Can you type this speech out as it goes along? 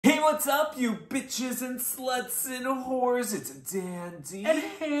What's up, you bitches and sluts and whores? It's DanD. And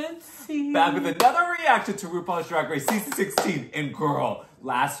Hancy. Back with another reaction to RuPaul's Drag Race Season 16. And girl,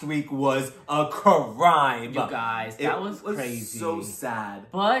 last week was a crime. You guys, that was crazy. So sad.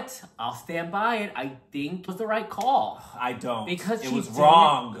 But I'll stand by it. I think it was the right call. I don't. Because it was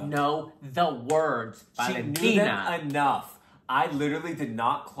wrong. Know the words. She knew them enough. I literally did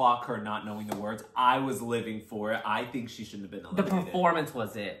not clock her not knowing the words. I was living for it. I think she shouldn't have been eliminated. The performance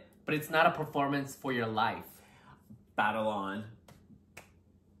was it. But it's not a performance for your life. Battle on.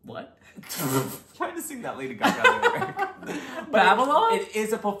 What? Trying to sing that Lady Gaga lyric. Babylon? It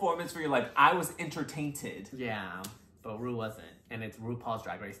is a performance for your life. I was entertained. Yeah, but Ru wasn't. And it's RuPaul's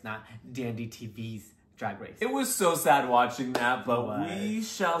Drag Race, not DanDTV's Drag Race. It was so sad watching that, but we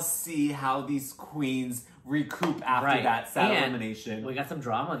shall see how these queens recoup after that sad elimination. We got some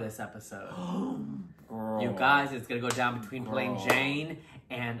drama this episode. Girl. You guys, it's gonna go down between Plain Jane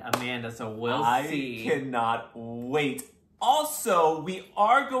and Amanda, so we'll see. I cannot wait. Also, we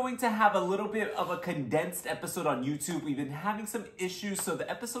are going to have a little bit of a condensed episode on YouTube. We've been having some issues, so the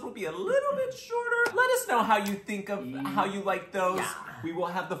episode will be a little bit shorter. Let us know how you think of how you like those. Yeah. We will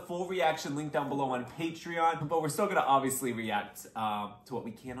have the full reaction link down below on Patreon, but we're still going to obviously react to what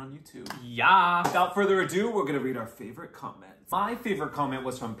we can on YouTube. Yeah. Without further ado, we're going to read our favorite comments. My favorite comment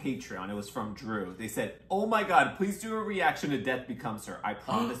was from Patreon. It was from Drew. They said, "Oh my god, please do a reaction to Death Becomes Her. I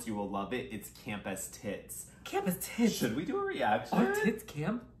promise you will love it. It's camp as tits." Camp as tits. Should we do a reaction? Are tits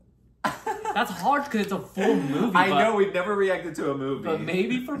camp? That's hard because it's a full movie. I know, we've never reacted to a movie. But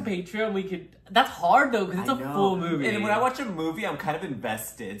maybe for Patreon we could... That's hard though because it's a full movie. And when I watch a movie, I'm kind of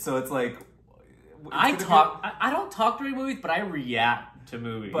invested. So it's like... I don't talk during movies, but I react to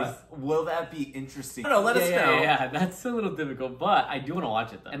movies. But will that be interesting? No, let us know. Yeah, that's a little difficult, but I do want to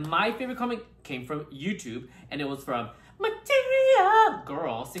watch it though. And my favorite comment came from YouTube, and it was from Material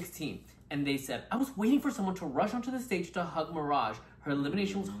Girl 16. And they said, "I was waiting for someone to rush onto the stage to hug Mirage. Her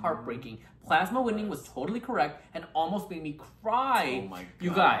elimination was heartbreaking. Plasma winning was totally correct and almost made me cry." Oh my god.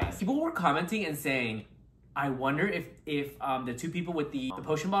 You guys, people were commenting and saying, I wonder if the two people with the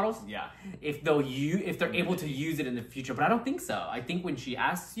potion bottles, if they're able to use it in the future. But I don't think so. I think when she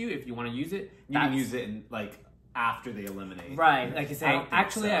asks you if you want to use it, you can use it in like after they eliminate. Right, like you say,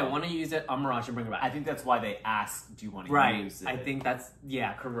 actually I want to use it on Mirage and bring it back. I think that's why they asked, do you want to use it? I think that's,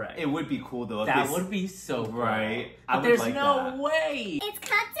 correct. It would be cool though. That would be so cool. Right. But there's no way. It's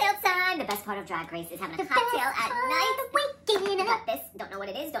cocktail time. The best part of Drag Race is having a cocktail at night. Waking got this. Don't know what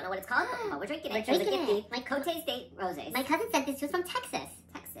it is. Don't know what it's called. But we're drinking it. We're drinking it. My Cote State Roses. My cousin sent this to us from Texas.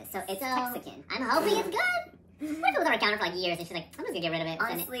 So it's Texican. I'm hoping it's good. What if it was on her counter for like years and she's like, I'm just gonna get rid of it.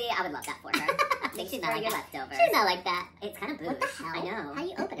 Honestly, I would love that for her. I think she's not like leftovers. She's not like that. It's kind of booze. What the hell? I know. How do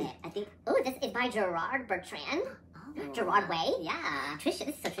you open it? I think, this is by Gerard Bertrand. Oh. Gerard Way? Yeah. Trisha,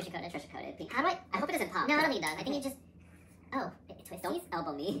 this is so Trisha coded. How do I hope it doesn't pop. No, I don't think it does. I think it just, it twisties. Don't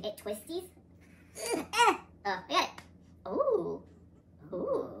elbow me. It twisties. I got it. Ooh.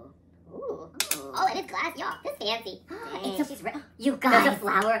 Oh, it is glass. Y'all, this is fancy. You guys. There's a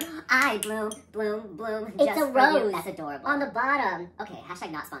flower. I bloom. It's just a rose. You. That's adorable. On the bottom. Okay,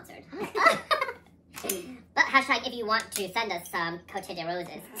 hashtag not sponsored. But hashtag if you want to send us some Cote de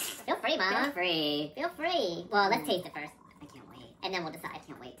Roses. Feel free, Mama. Feel free. Well, let's taste it first. I can't wait. And then we'll decide. I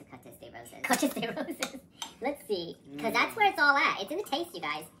can't wait to Cote de Roses. Cote de Roses. Let's see. Because that's where it's all at. It's in the taste, you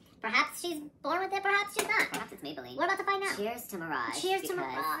guys. Perhaps she's born with it, perhaps she's not. Perhaps it's Maybelline. We're about to find out. Cheers to Mirage. Cheers to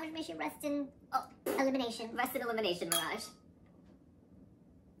Mirage. May she rest in elimination. Rest in elimination, Mirage.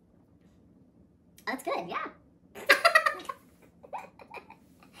 Oh, that's good, yeah.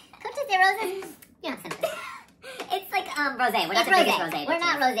 Cote de Roses. Yeah, it's like rosé. We're not the biggest rosé. We're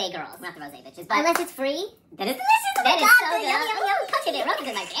not rosé girls. We're not the rosé bitches. But unless it's free, then it's delicious. Then it's so good. Cote de Roses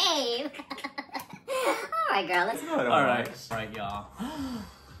is my fave. All right, girl. Let's go. All right, y'all.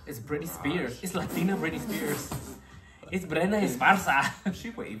 It's Britney Spears. It's Latina Britney Spears. It's Brenda Esparza. Is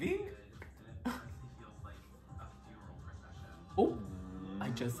she waving? Oh, I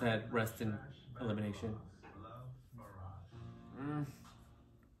just said rest in elimination.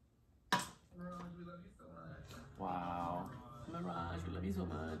 Wow. Mirage, we love you so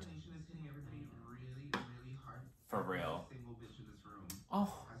much. For real.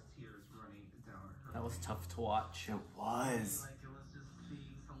 Oh, that was tough to watch. It was.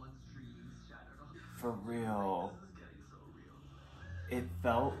 For real. It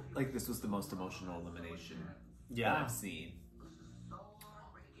felt like this was the most emotional elimination that I've seen.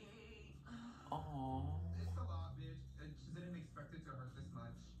 Oh. It's a lot, bitch. She didn't expect it to hurt this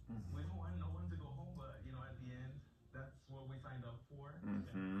much. We didn't want no one to go home, but at the end, that's what we signed up for.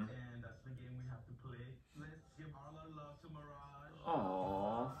 And that's the game we have to play. Let's give all our love to Mirage.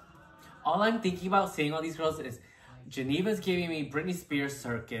 Aww. All I'm thinking about seeing all these girls is Geneva's giving me Britney Spears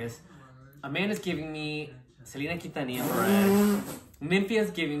Circus. Amanda's giving me Selena Quintanilla Mirage.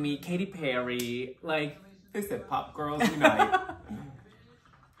 Nymphia's giving me Katy Perry. Like, They said pop girls unite.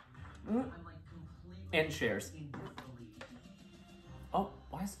 and shares. Oh,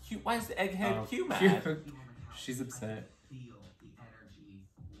 why is Egghead Q mad? She's upset.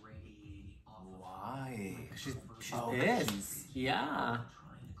 Why? She's Oh, pissed. Yeah.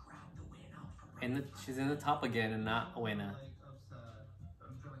 And she's in the top again and not a winner. Upset.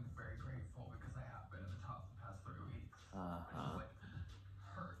 I'm feeling very grateful because I have been in the top the past 3 weeks. Uh-huh. It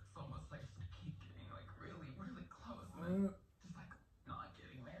hurts almost like keep getting like really, really close and then just like not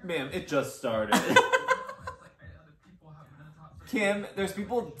getting there. Ma'am, it just started. It's like other people have been in the top 3 Kim, there's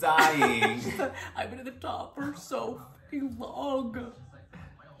people dying. I've been at the top for so fucking long. Just like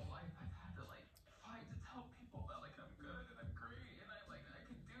my whole life I've had to like fight to tell people that like I'm good and I'm great and I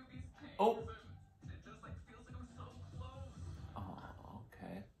can do these things. Oh. And it just like feels like I'm so close. Oh,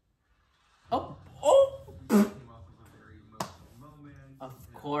 okay. Oh, Oh! of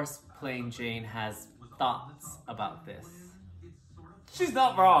course, Plain Jane has thoughts about this. She's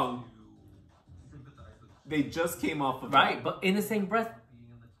not wrong. They just came off of Right, but in the same breath, Being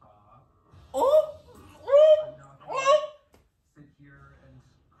in the top. Oh! I'm not gonna sit here and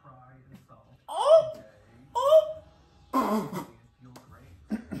cry and sulk. Oh! Okay. Oh!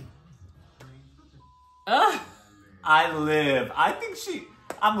 It feels great. I live. I think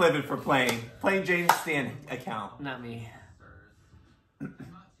I'm living for Plain Jane Stan account. not me.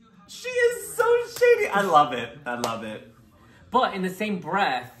 She is so shady. I love it. I love it. But in the same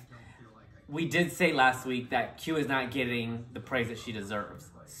breath, we did say last week that Q is not getting the praise that she deserves.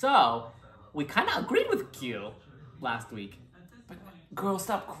 So, we kind of agreed with Q last week. But girl,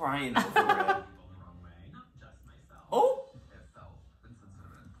 stop crying over it. Oh!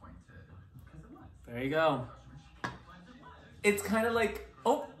 There you go. It's kind of like,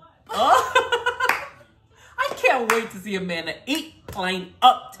 oh! Oh! I can't wait to see Amanda eat Plain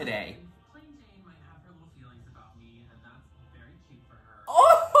up today. Plain Jane might have her little feelings about me, and that's very cute for her.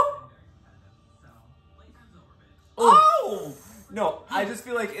 Oh! Very competitive. So, playtime's over, bitch. Oh! No, I just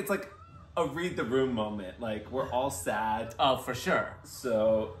feel like it's like a read the room moment. Like, we're all sad. Oh, for sure.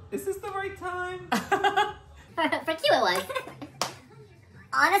 So, is this the right time? For Q it was.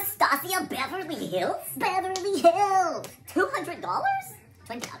 Anastasia Beverly Hills? Beverly Hills! $200?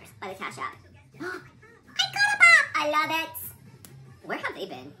 $20 by the Cash App. I got a pop! I love it! Where have they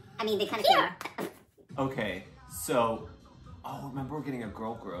been? I mean, they kind of came. Okay, so, oh, remember we're getting a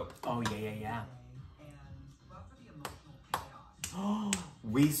girl group. Oh, yeah.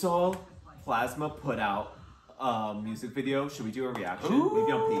 We saw Plasma put out a music video. Should we do a reaction? Ooh.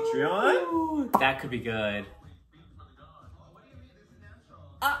 Maybe on Patreon? Ooh, that could be good. What do you mean? This is natural.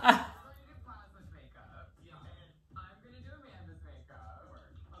 Ah. I'm gonna do Plasma's makeup. Yeah. And I'm gonna do Amanda's makeup.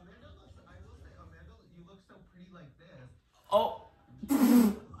 Amanda looks, I will say, Amanda, you look so pretty like this. Oh. I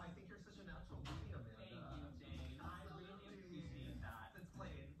think you're such a natural beauty, Amanda. Thank you, Jane. I really appreciate that. It's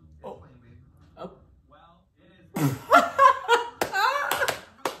plain. It's Oh. plain, babe. Oh. Well, it is.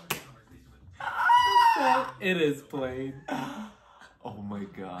 It is Plain. Oh my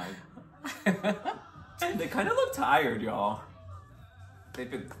god. They kind of look tired, y'all. They've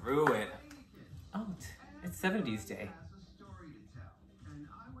been through it. Oh, it's 70s day. Has a story to tell, and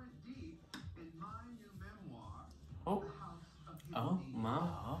I went deep in my new memoir, Oh. House of Oh, Hidden Mom.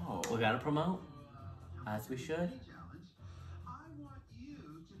 Oh. We gotta promote. As we should. Challenge. I want you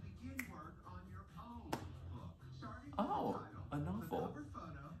to begin work on your own book, starting with Oh, the a title, novel. the cover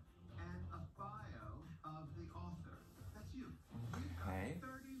photo, and a bio of the author. That's you. Okay.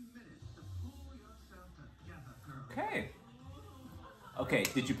 30 minutes to pull yourself together, girl. Okay. Okay,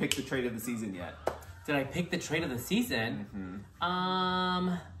 did you pick the trade of the season yet? Did I pick the trade of the season?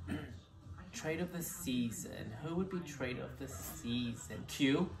 Mm-hmm. Trade of the season. Who would be trade of the season?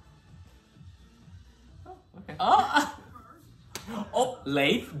 Q? Oh, okay. Oh! Oh,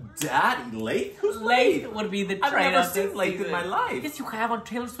 Lath? Daddy, Lath? Who's Lath Lath? would be the I've trade never of the seen Lath season. in my life. Yes, you have on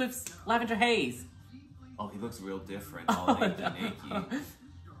Taylor Swift's Lavender Haze. Oh, he looks real different. All naked, naked. Story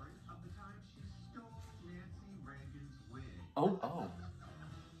of the time she stole Nancy Reagan's wig. Oh, Oh.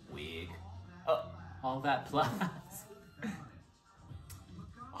 Wig. all that plus.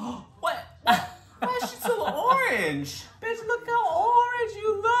 Oh, what? Why is she so orange? Bitch, look how orange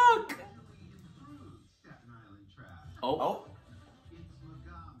you look! Staten Island trash. Oh, It's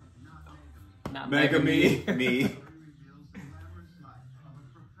Megami, not Megami. not Megami. Me. Reveals the glamorous life of a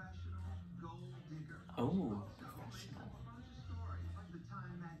professional gold digger. Oh. So, a bunch of stories. The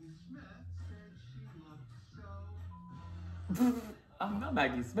time Maggie Smith said she looked so I'm not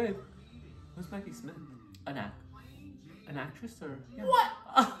Maggie Smith. Who's Maggie Smith? An actress or What?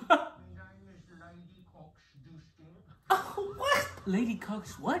 Oh, What? Lady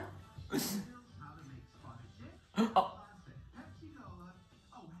Cox? What? Oh,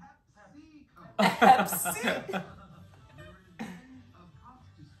 Pepsi. Pepsi.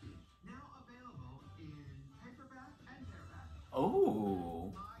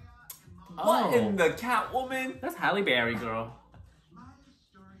 Oh. What in the Catwoman? That's Halle Berry, girl. My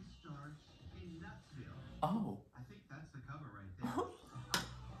story starts in Nutsville. Oh. I think that's the cover right there.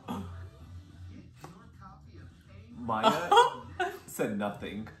 Get your copy of Mhi'ya said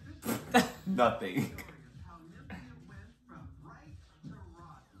nothing. Nothing. how Nymphia went from right to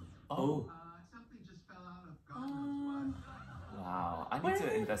rotten. Oh. Something just fell out of God knows what. Wow. I need Where to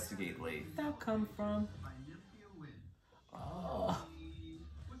did investigate late. That come from? By Nymphia Wind. Oh.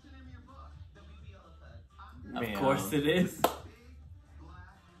 What's the name of your book? The Baby Elephant. Of Man. course it is. Big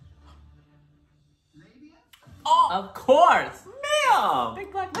black labia? Oh, Of course. ma'am.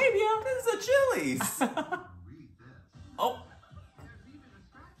 Big black labia. This is a Chili's. Read this. Oh. There's even a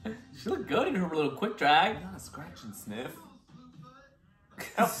scratch. She looked good in her little quick drag. Not a scratch and sniff.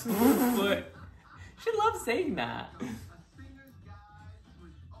 But she loves saying that. A singer's guide to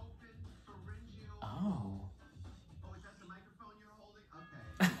an open pharyngeal. Oh. Oh, is that the microphone you're holding?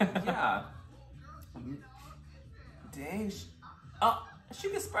 Okay. Yeah. Girl, she is all in there. Dang. Oh, she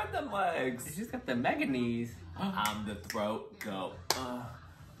can spread them legs. She's got the mega knees. I'm the throat goat.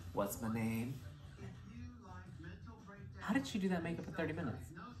 What's my name? If you like mental breakdown How did she do that makeup in 30 minutes?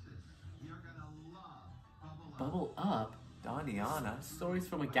 diagnosis, you're gonna love Bubble Up. Bubble up. Doniana. Stories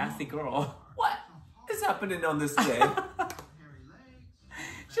from a gassy girl. What is happening on this day? Hairy legs.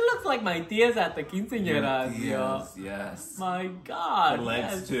 She looks like my tias at the quinceañeras, yo. Yes, yes. My God. The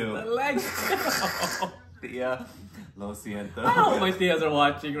legs, yes, too. The legs. Tia, lo siento. I hope my tias are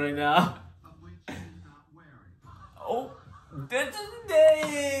watching right now. Of which she's not wearing. Oh, that's a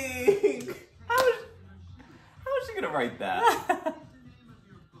dang. How is she gonna write that? What's the name of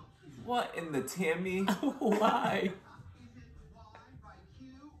your book? What in the Tammy? Why? Is it Y by Q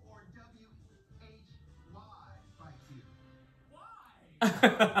or WHY by Q?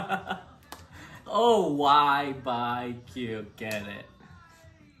 Oh, Y by Q. Get it.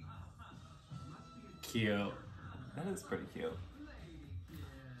 Cute. That is pretty cute.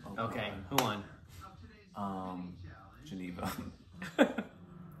 Oh, Okay, God. who won? Geneva.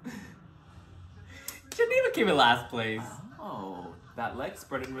 Geneva came in last place. Oh, that leg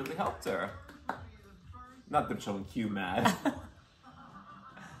spreading really helped her. Not them showing Q mad.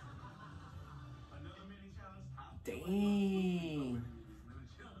 Dang.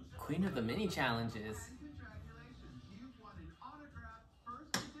 Queen of the mini challenges. Congratulations, you've won an autographed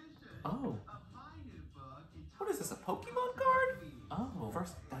first edition Oh. of my new book, What is this, a Pokemon card? Oh.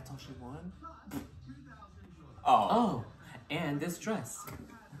 First, that's all she won? plus 2,000 jewels. Oh. Oh. And this dress. I've had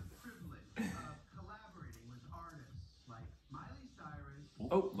the privilege of collaborating with artists like Miley Cyrus,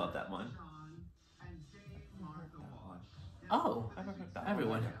 Oh, love that one. Sean, and Dave Martha Walsh. Oh. I've heard that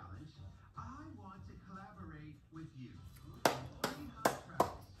Everyone. Challenge, I want to collaborate with you. 3 hot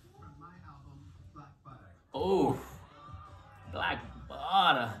tracks from my album, Black Butter. Oh. Black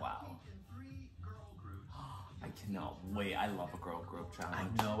butter. Wow. In 3 girl groups, I cannot wait. I love a girl group I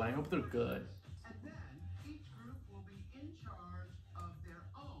challenge. know, but I hope they're good. and then each group will be in charge of their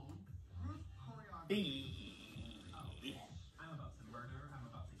own group choreography. I'm about to murder, I'm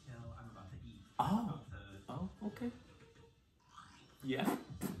about to kill, I'm about to eat. Oh. Oh, okay. Yeah. You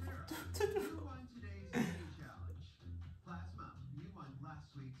won today's mini challenge. Plasma, you won last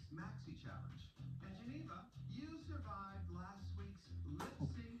week's maxi challenge. And Geneva, you survived last week's lip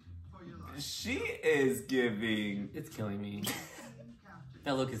sync for your life. She is giving It's killing me. Team captain.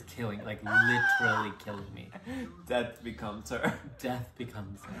 That look is killing, like literally killing me. death becomes her. Death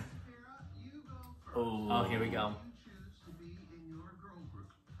becomes her. Sapphira, you go first. Oh, here we go. You choose to be in your girl group.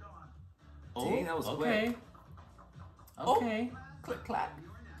 Go on. Oh, Dang, that was okay. quick. Okay. Click clack.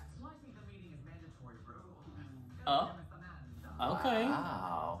 You're next. Well, I think the meeting is mandatory, bro. Oh. Amanda. Okay.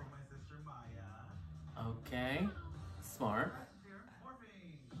 Wow. Like my sister Mhi'ya. Okay. Smart. Here,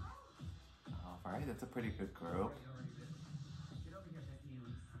 Morphine. All right, that's a pretty good group. Get over here, Miss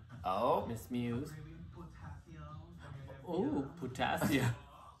Muse. Oh, Miss Muse. Maybe potassium. Ooh, potassium.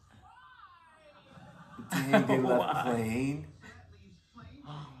 dang, they left Why? plain. that leaves Plain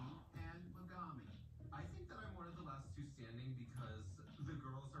Jane and Megami. I think that I'm one of the last two standing because the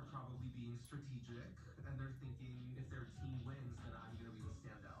girls are probably being strategic and they're thinking if their team wins, then I'm gonna be the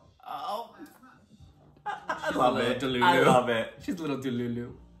standout. Oh, I She's love a little it. delulu. I love it. She's a little delulu.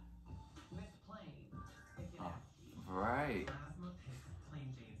 Miss Plain, if you Oh. nasty. Right. Plasma picked Plain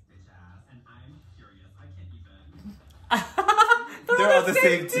Jane's bitch ass, and they're on the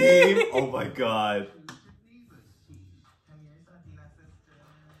same team. Oh my god.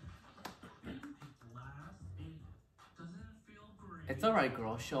 It's alright,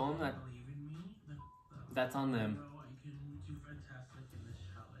 girl. Show them that that's on them.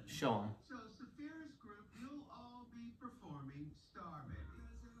 Show them. So, Sapphira's group, you'll all be performing Star Baby.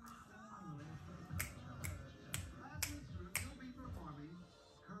 Plasma's group, you'll be performing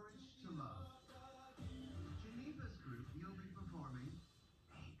Courage to Love. Geneva's group, you'll be performing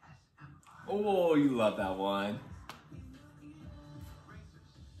ASMR. Oh, you love that one.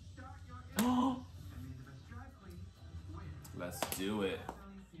 Racers, start your engines. And may the best drag queen win. Let's do it. I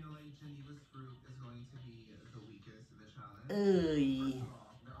really feel like Geneva's group is going to be the weakest in the challenge. Oy.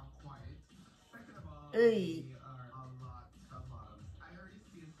 They're all quiet. Second of all, Oy. they are a lot of loves. I already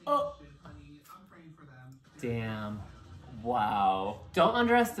see a singing Oh. shit, honey. I'm praying for them. Damn. Wow. Don't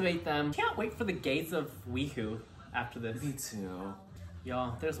underestimate them. Can't wait for the gates of Weehoo after this. Me too.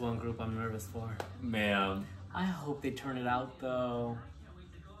 Y'all, there's one group I'm nervous for. Man. I hope they turn it out though.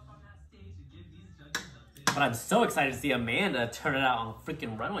 But I'm so excited to see Amanda turn it out on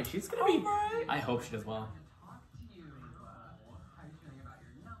freaking runway. She's gonna be. I hope she does well. How are you feeling about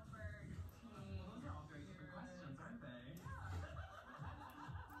your number, your team? Those are all very different questions, aren't they?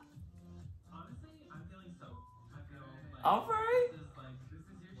 Honestly, I'm feeling soaked. I feel like Alright. this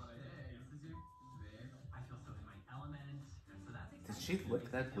is your day. This is your day. I feel so in my element. So that's Did she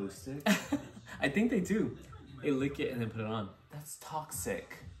lick that glue stick? I think they do. They lick it and then put it on. That's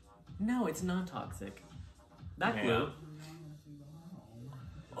toxic. No, it's non-toxic. That Yeah. glue.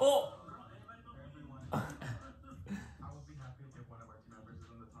 Oh! I would be happy if one of our team members is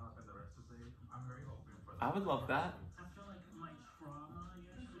on the top and the rest is safe. I'm very hoping for that. I would love that. I feel like my trauma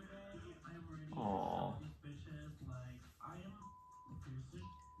yesterday, I am already Aw. suspicious. Like, I am fiercely.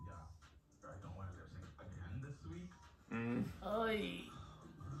 Yeah. I don't want to lip sync again this week. Mm. Oy.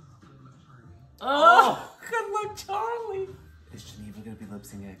 Good luck, Charlie. Oh, good luck, Charlie. Is Geneva gonna be lip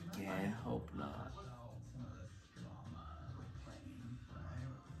syncing I again? hope not. Some of this drama with playing. I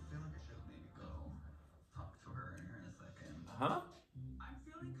feel like I should maybe go talk to her in a second. Huh? I'm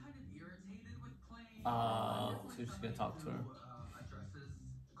feeling kind of irritated with playing. So she's gonna talk to her. Addresses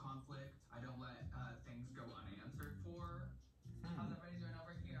conflict. I don't let things go unanswered for. How's everybody doing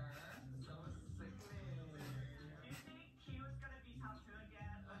over here? So sickly. You think Q is gonna be top 2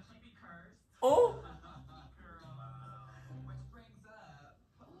 again? Will she be cursed? Oh! Which brings up.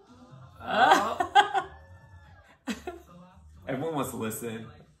 Everyone wants to listen.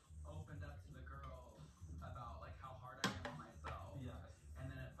 Opened up to the girls about like how hard I am on myself. Yes. And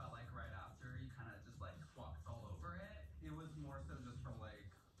then it felt like right after you kind of just like walked all over it. It was more so just from like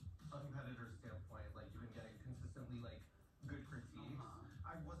a competitor standpoint. Like you've been getting consistently like good critiques.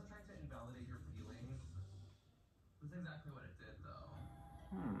 I wasn't trying to invalidate your feelings. That's exactly what it did though.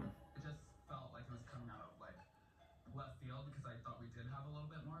 It just felt like it was coming out of like left field because I thought we did have a little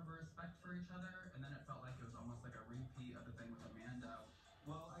bit more of a respect for each other, and then it felt like it was almost like a repeat of the thing with Amanda.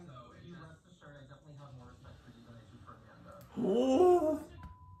 Well, rest assured, I definitely have more respect for you than I do for Amanda. Oh!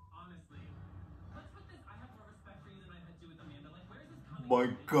 Honestly, let's put this. I have more respect for you than I had to with Amanda. Like, where is this coming My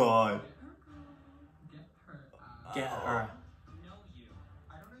from? god. Get her out. Get her. Know you.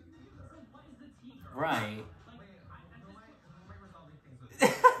 I don't know you either. So what is the tea, girl? Right. Like, who am I resolving things with?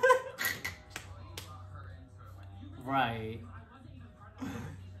 You brought her into it when you Right. I wasn't even part of the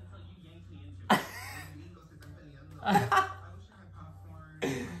conversation until you yanked me into it. I wish I had popcorn. Oh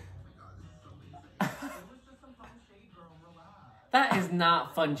my god, this is so basic. It was just some fun shade, girl. Relax. That is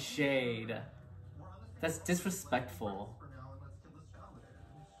not fun shade. We're on the same That's disrespectful. for now, and let's kill this challenge.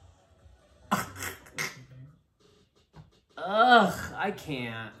 Ugh, I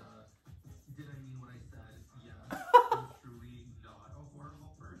can't. Did I mean what I said? Yes. I'm truly not a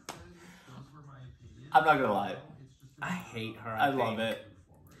horrible person. Those were my opinions. I'm not gonna lie. It's just I hate her. I love think. it.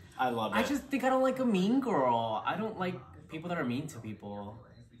 I love it. I just think I don't like a mean girl. I don't like people that are mean to people.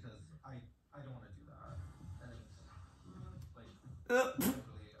 because I don't want to do that. And like Uh,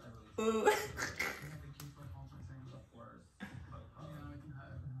 I really uh. I think he's like all my things up worse. But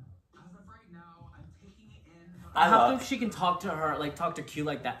as of right now, I'm taking it in. I How love- come she can talk to her, like talk to Q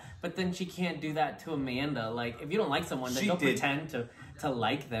like that, but then she can't do that to Amanda? Like, if you don't like someone, then She don't did. pretend to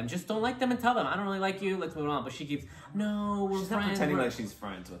like them. Just don't like them and tell them, I don't really like you, let's move on. But she keeps, no, we're She's not friends. pretending we're-" like she's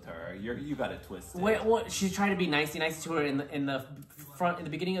friends with her. You got it twisted. Wait, what? She's trying to be nice to her in the front, in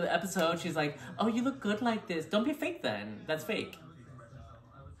the beginning of the episode. She's like, oh, you look good like this. Don't be fake then. That's fake.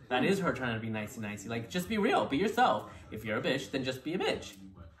 That is her trying to be nicey. Like, just be real. Be yourself. If you're a bitch, then just be a bitch.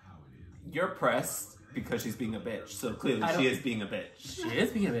 You're pressed because she's being a bitch. So clearly I she don't- is being a bitch. She is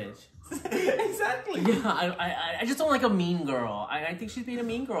being a bitch. Exactly. Yeah, I just don't like a mean girl. I think she's being a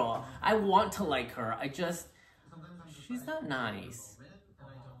mean girl. I want to like her. She's not nice. And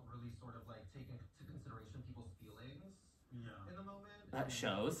I don't really sort of like take into consideration people's feelings in the moment. That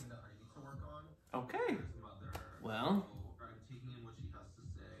shows. That I need to work on. Okay. Mother. Well. So I'm taking in what she has to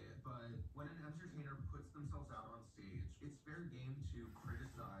say. But when an entertainer puts themselves out on stage, it's fair game to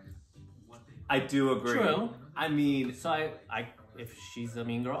criticize what they. I do agree. True. I mean, So if she's a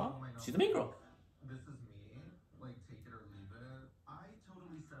mean girl, she's a mean girl. This is me. Like, take it or leave it. I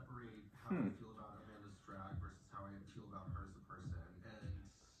totally separate how I feel about Amanda's drag versus how I feel about her as a person.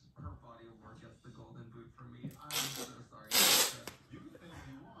 And her body of work gets the golden boot for me. I'm so sorry. You can say what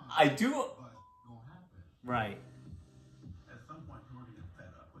you want, I do. but it won't happen. Right. At some point, you're going to get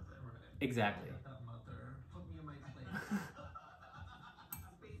fed up with it. Right. Exactly. That mother put me in my place.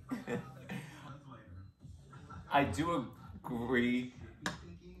 That's later. I do agree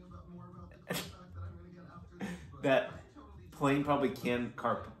Thinking more about the feedback that I'm going to get after this, but that Plain probably can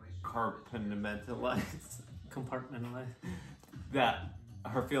compartmentalize that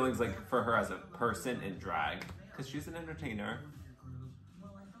her feelings like for her as a person in drag because she's an entertainer.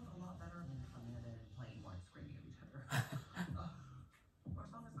 Well, I felt a lot better than Amanda and Plain weren't screaming at each other. Our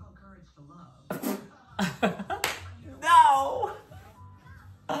song is called Courage to Love. No.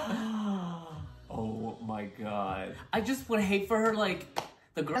 Oh my god. I just would hate for her, like,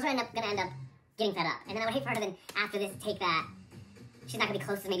 the girl. Girls are gonna end up getting fed up. And then I would hate for her to then, after this, take that. She's not gonna be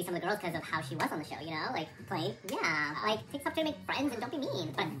close to maybe some of the girls because of how she was on the show, you know? Like, Plain. Yeah. Like, take stuff to make friends and don't be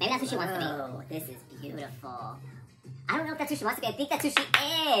mean. But maybe that's who she wants to be. Oh, this is beautiful. I don't know if that's who she wants to be. I think that's who she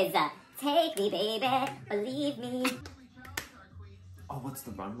is. Take me, baby. Believe me. Oh, what's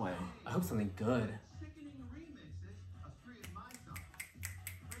the runway? I hope something good.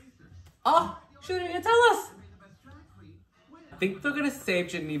 Oh, she didn't even tell us. I think they're gonna save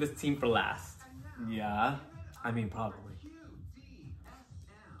Geneva's team for last. Yeah. I mean, probably.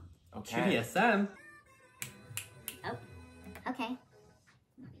 Okay. QDSM. Oh, okay.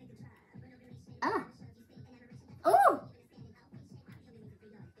 Oh. Ooh!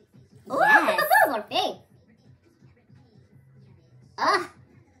 Yes! More pink. Okay!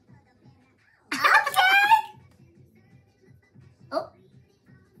 Oh.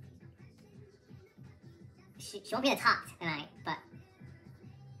 She won't be the top tonight, but...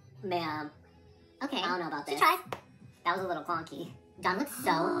 Ma'am. Okay. I don't know about this. She tried. That was a little clunky. Dawn looks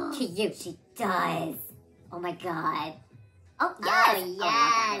so cute. She does. Oh my god. Oh, yes! Oh,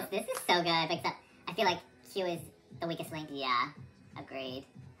 yes! This is so good. Except, I feel like Q is the weakest link. Yeah. Agreed.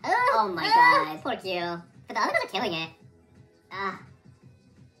 Oh my god. Poor Q. But the other girls are killing it.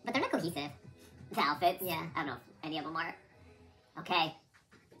 But they're not cohesive. The outfits? Yeah. I don't know if any of them are. Okay.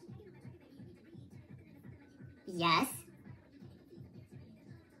 Yes.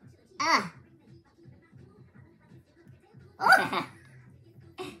 Oh.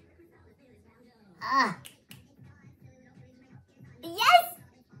 Yes!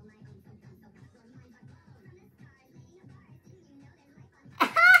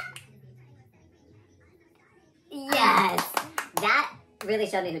 Yes! That really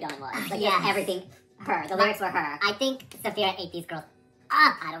showed me who Dawn was. Like, yeah, everything, her. The lyrics were her. I think Sapphira ate these girls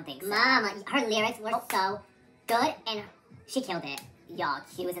up. I don't think so. Mama, her lyrics were so good, and she killed it. Y'all,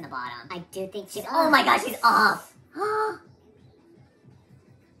 Q was in the bottom. I do think she's... Oh my god, she's off!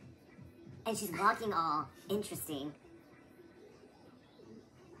 And she's walking all interesting.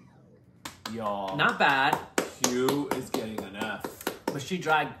 Y'all. Not bad, Q is getting an F. but she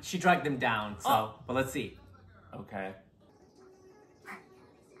dragged them down. So, Oh. but let's see. Okay.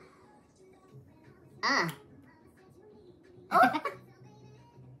 Oh.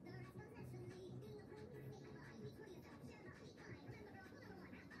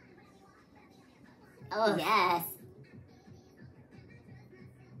 Oh, yes.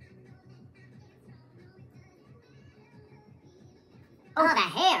 Oh, the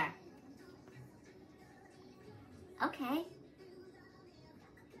hair. Okay.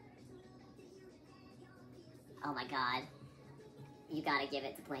 Oh my god. You gotta give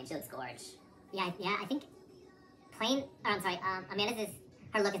it to Plain. She looks gorgeous. Yeah, I think Plain, I'm sorry, Amanda's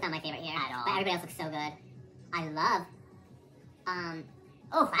her look is not my favorite here at all. But everybody else looks so good. I love,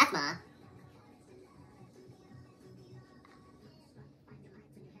 oh, Phasma.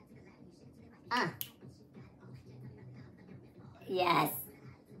 Yes.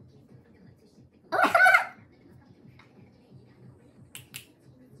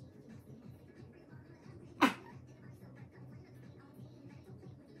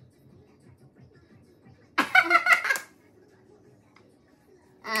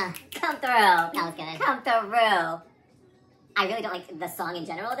 Come through. That was good. Come through. I really don't like the song in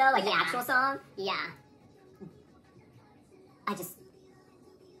general, though. Like, the actual song. Yeah. I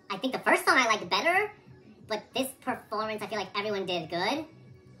think the first song I liked better, but this performance, I feel like everyone did good.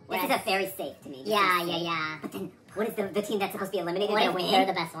 This is a very safe to me. Yeah. But then, what is the team that's supposed to be eliminated? What if they're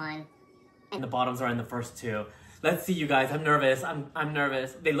the best one? And the bottoms are in the first two. Let's see, you guys. I'm nervous. I'm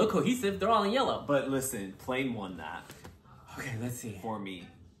nervous. They look cohesive. They're all in yellow. But listen, Plain won that. Okay, let's see. For me.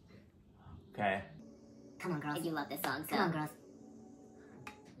 Okay. Come on, girls. I do love this song. So. Come on, girls.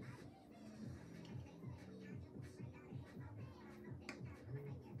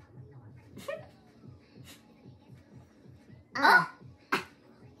 Oh.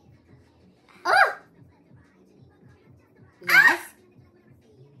 Yes.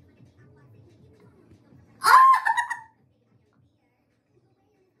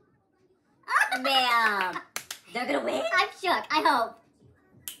 Man, they're gonna win? I'm shook. I hope.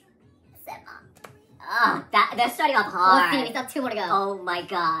 Oh, they're starting off hard. We'll see. We still have 2 more to go. Oh my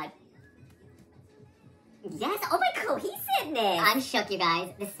god. Yes. Oh my cohesiveness. I'm shook, you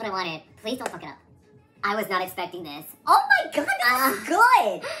guys. This is what I wanted. Please don't fuck it up. I was not expecting this. Oh my god, that was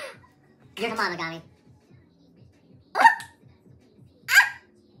good. Come on, Megami.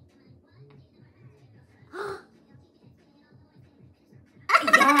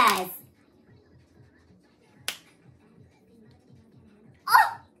 Yes.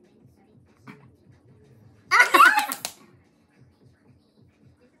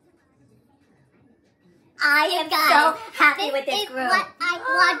 I am so happy with this group. What I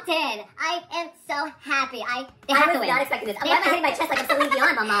wanted. I am so happy. I was not expecting this. Why am I hitting my chest like I'm Celine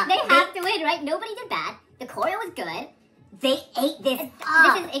Dion, Mama? They have to win, right? Nobody did bad. The choreo was good. They ate this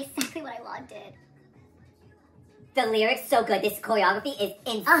up. This is exactly what I wanted. The lyrics so good. This choreography is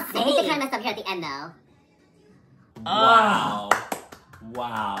insane. I think they kind of messed up here at the end, though. Wow.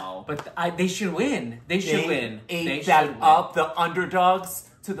 Wow. But they should win. They should win. Ate that up, the underdogs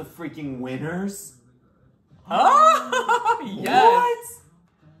to the freaking winners. Oh, yes.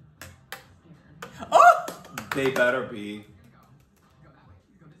 What? Oh! They better be.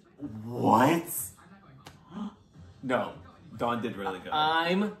 What? No, Dawn did really good.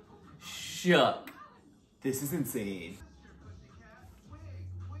 I'm shook. This is insane.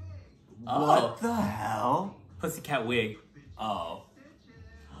 Oh. What the hell? Pussycat wig. Oh.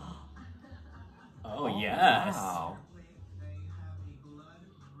 Oh, yes. Wow.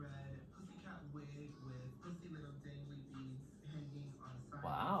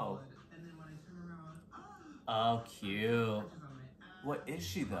 Wow. Oh, cute. What is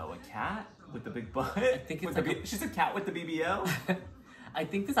she though? A cat with the big butt? I think it's like she's a cat with the BBL. I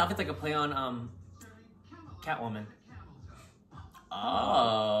think this outfit's like a play on Catwoman.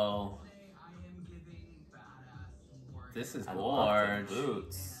 Oh. This is gorge.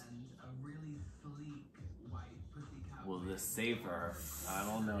 Boots. Will this save her? I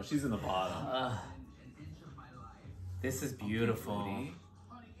don't know. She's in the bottom. This is beautiful. Oh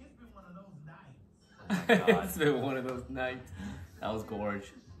my God. It's been one of those nights. That was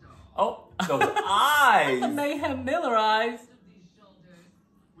gorge. Oh, those eyes! Mayhem Miller eyes.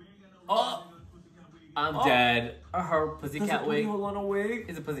 Oh, I'm dead. Her Pussycat wig. On a wig?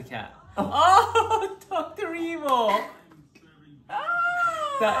 Is a Pussycat. Oh, Dr. Evil.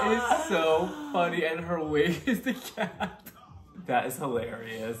 That is so funny, and her wig is the cat. That is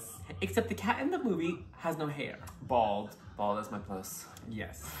hilarious. Except the cat in the movie has no hair. Bald. Bald is my plus.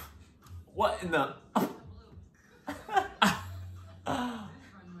 Yes. What in the...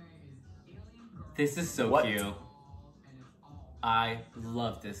 This is so cute. I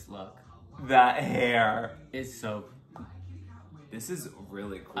love this look. That hair. It's so... This is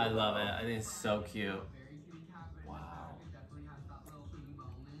really cool. I love it. I think it's so cute. Wow.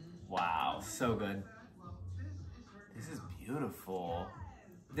 Wow. So good. This is beautiful.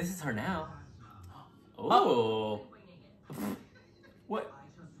 This is her now. Oh. What?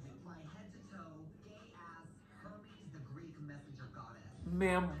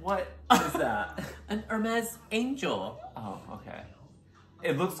 Ma'am, what is that? An Hermes angel. Oh, okay.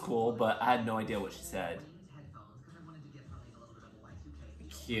 It looks cool, but I had no idea what she said.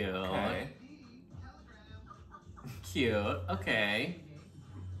 Cute. Okay. Cute. Okay.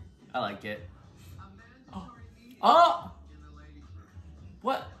 I like it. Oh. Oh!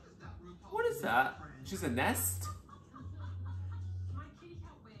 What? What is that? She's a nest? My kitty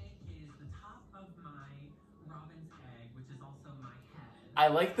cat wig is the top of my robin's egg, which is also my head. I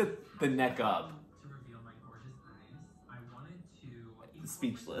like the neck up. To reveal my gorgeous eyes, I wanted to...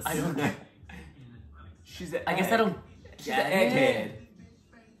 Speechless. I don't get. She's an I guess I don't She's get an it. egghead.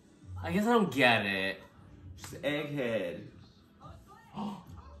 I guess I don't get it. She's an egghead.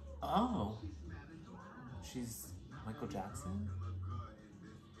 Oh. She's Michael Jackson?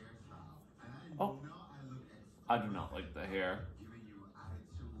 Oh. I do not like the hair.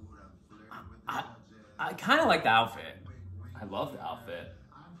 I kind of like the outfit. I love the outfit.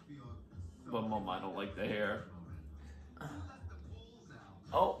 But Mom, I don't like the hair.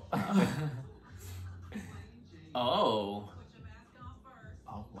 Oh. Oh.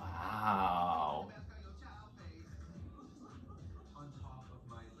 Oh, wow.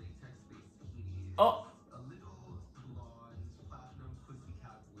 Oh.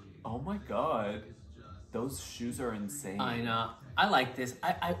 Oh my god. Those shoes are insane. I know. I like this.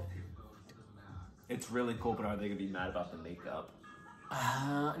 It's really cool, but are they gonna be mad about the makeup?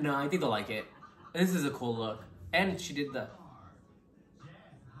 No, I think they'll like it. This is a cool look. And she did the...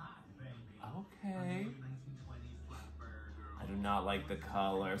 Okay. I do not like the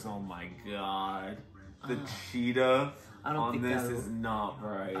colors. Oh my god. The cheetah on this is not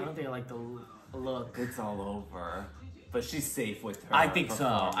right. I don't think I like the look. It's all over. But she's safe with her. I think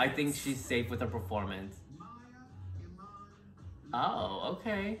so. I think she's safe with her performance. Oh,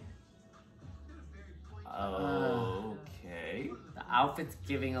 okay. Okay. The outfit's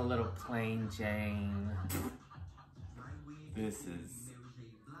giving a little plain Jane. This is...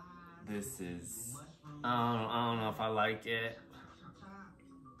 I don't know if I like it.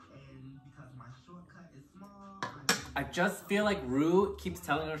 I just feel like Rue keeps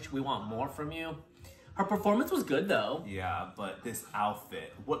telling her we want more from you. Her performance was good though. Yeah, but this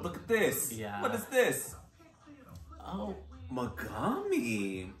outfit. What? Look at this. Yeah. What is this? Oh.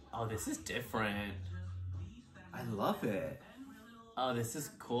 Megami. Oh, this is different. I love it. Oh, this is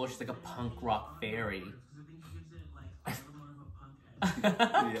cool. She's like a punk rock fairy. Yes.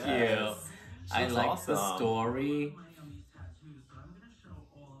 Cute. I like awesome. the story.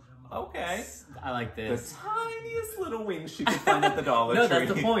 Okay. I like The this. tiniest little wings she could find at the Dollar No, Tree.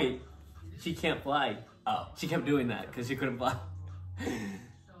 that's the point. She can't fly. Oh. She kept doing that because she couldn't fly.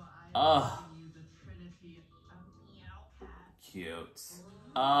 Oh. Cute.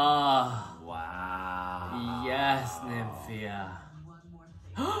 Oh. Wow. Yes, Nymphia.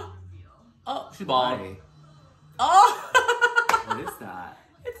 Oh, she's bald. Why? Oh. What is that?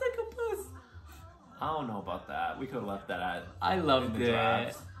 It's like a puss. I don't know about that. We could have left that at. I loved in the it.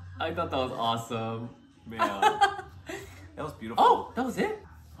 drafts. I thought that was awesome. Yeah. That was beautiful. Oh, that was it?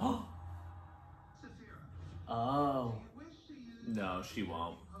 Oh. No, she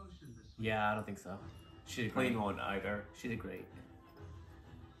won't. Yeah, I don't think so. She did Plain great. won't either. She did great.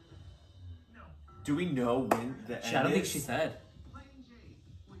 Do we know when the end I don't think is? she said. Plain Jane,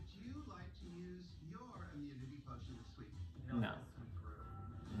 would you like to use your immunity potion this week? No.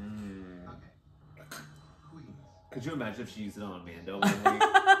 Okay. Queens. Could you imagine if she used it on Amanda one week?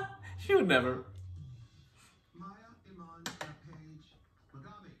 She would never. Mhi'ya Iman Le'Paige,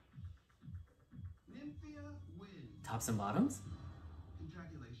 Megami. Nymphia Wind. Tops and bottoms?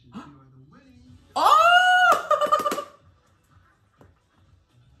 Congratulations, you are the winning. Oh!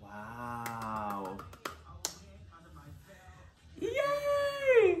 Wow.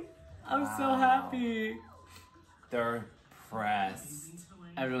 Yay! I'm so Wow. happy. They're pressed.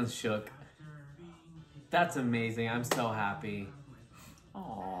 Everyone's shook. That's amazing. I'm so happy.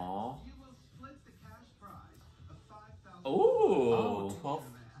 Aww. You will split the cash prize of $5,000. Ooh. Oh,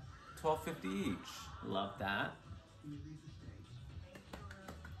 $12.50 each. Love that. You leave the stage.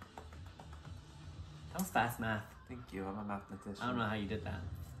 That was fast math. Thank you. I'm a mathematician. I don't know how you did that.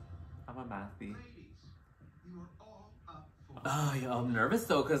 I'm a mathy. Ladies, you are all up for Oh, yeah, I'm nervous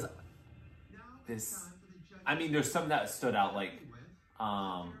though, because now. This. Time for the judges. I mean, there's some that stood out, like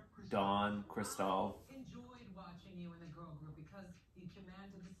with Dawn, Cristál. Enjoyed watching you in the girl group because you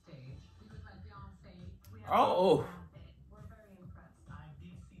commanded the stage. You was my fiance. We had Oh. We're very impressed. I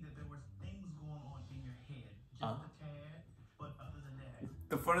did see that there were things going on in your head, just a tad, but other than that,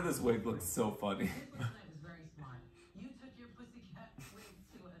 The front of this wig looks so funny. This tonight was very smart. You took your Pussycat wig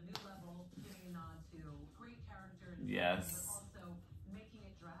to a new level, giving a nod to great character and Yes. but also making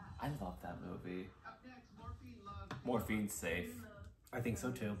it drag. I love that movie. Up next, Morphine Love Dion. Morphine's safe. I think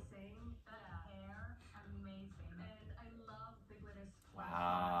so too. That hair, amazing. And I love the glitter splash.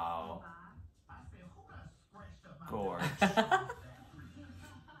 Wow. I said, who got scratched up? Gorge.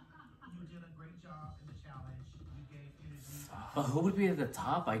 You did a great job in the challenge. You gave energy. But who would be at the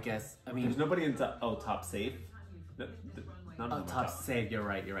top, I guess? I mean, There's nobody in top. Oh, top safe. None of them are top top. save. You're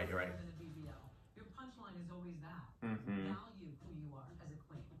right. You're right. Than the BBL. Your punchline is always that. Mm-hmm. Value who you are as a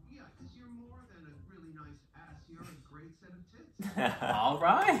queen. Yeah, because you're more than a really nice ass. You're a great set of tits. All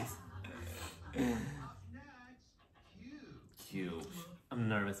right. Up next, Q. Cute. I'm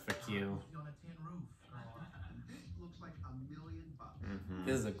nervous for Q. You on a tin roof, girl. This looks like $1 million. Mm-hmm.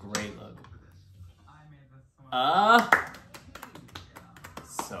 This is a great look. For this. I made this one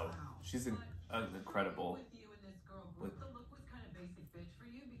So she's incredible. With you in this girl group, the look was kind of basic bitch for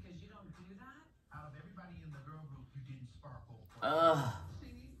you because you don't do that. Out of everybody in the girl group, you didn't sparkle.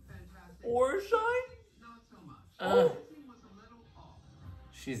 Singing, fantastic. Or shine. Not so much. Oh. Dancing was a little off.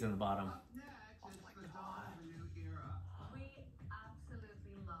 She's in the bottom. Up next, it's the dawn of a new era. We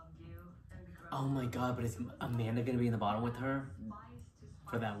absolutely loved you and the girl. Oh my god, but is Amanda gonna be in the bottom with her? Spice to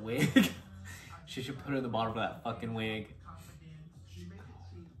For that wig? She should put her in the bottom for that fucking wig. She made it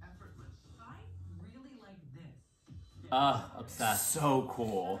seem effortless. I really like this. Obsessed. So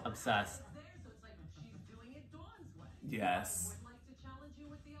cool. Obsessed. There, so it's like she's doing it Dawn's way. Yes. Would like to challenge you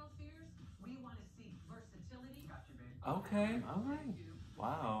with the Alfiers. We want to see versatility. Got you, babe. Okay. All right.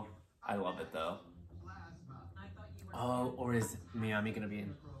 Wow. I love it though. Plasma. I thought you were. Oh, or is Miami gonna be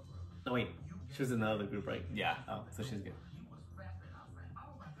in? No, wait. She was in the other group, right? Yeah. Oh, so she's good. He was rapping. I was like,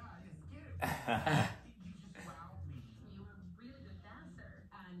 oh my god, just get it. You just wowed me. You were a really good dancer,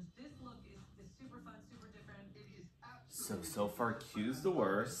 and this look is super fun, super different. It is So absolutely far, Q's the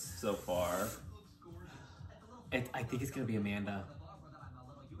worst so far. looks gorgeous. I think it's gonna be Amanda. The blogger that I'm a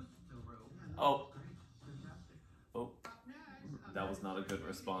little used to, Rue. Oh. Fantastic. Oh. Up next, That was not a good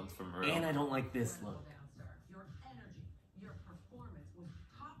response from her. And I don't like this look. Dancer. Your energy, your performance was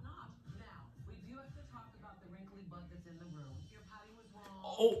top notch. Now, we do have to talk about the wrinkly butt that's in the room. Your padding was wrong.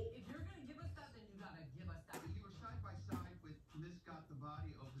 Oh. If you're gonna give us that, then you gotta give us that. you were side by side with Miss Got the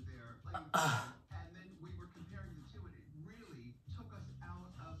Body over there, and then we were comparing the two, and it really took us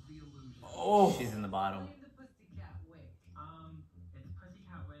out of the illusion. Oh. She's in the bottom. Blame the Pussycat wig. It's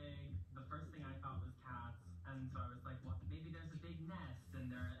Pussycat wig. The first thing I thought was cats, and so I was like, well, maybe there's a big nest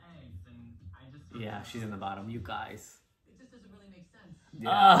and there are eggs, and I just Yeah, she's in the bottom. You guys. It just doesn't really make sense.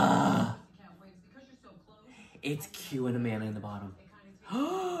 Ah. Pussycat wigs, because you're so close, It's Q and Amanda in the bottom. it kind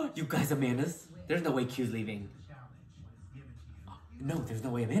of takes You guys, Amanda's? There's no way Q's leaving. Challenge when it's given to you. No, there's no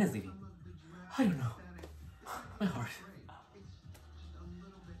way Amanda's leaving. I don't know. My heart. It's just a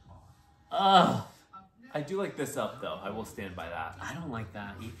little bit off. Ugh. I do like this up though. I will stand by that. I don't like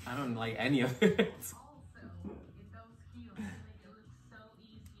that. I don't like any of it. also, if those heels make it look so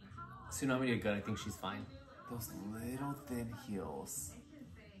easy to go. Xunami did good. I think she's fine. Those little thin heels.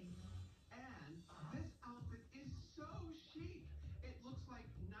 And this outfit is so chic. It looks like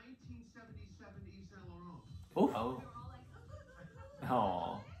 1977 Yves Saint Laurent. Oh.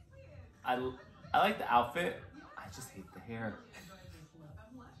 Oh. I like the outfit. I just hate the hair.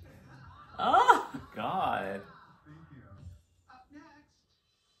 Oh God. Thank you. Up next,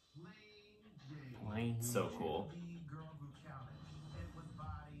 Plain Jane. Plain So Jane. cool. The girl group challenge. It was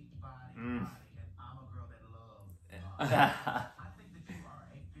body, body, Mm. body. And I'm a girl that loves body. I think that you are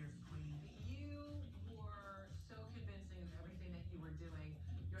a fierce queen. You were so convincing of everything that you were doing.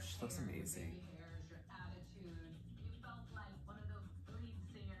 Your She looks hair, amazing. Your baby hairs, your attitude. You felt like one of those lead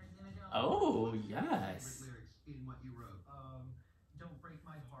singers in a girl. Oh Favorite yes. lyrics in what you wrote. don't break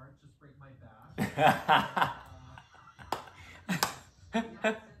my heart, just break my back. Since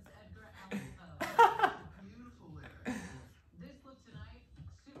Edgar Allan Poe. Beautiful lyrics. This look tonight,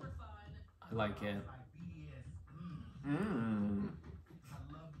 super fun. I like it. Like BS. Mmm. I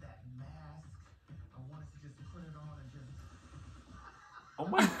love that mask. I wanted to just put it on and just. Oh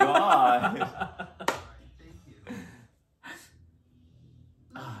my God. All right, thank you.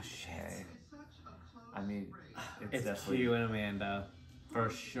 Oh shit. It's such a close I mean, race. It's definitely. Q and Amanda. For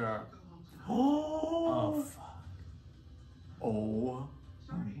sure. Go home tonight. Oh Oh. fuck. Oh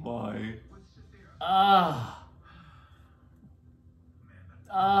my. With Sapphira. Ah.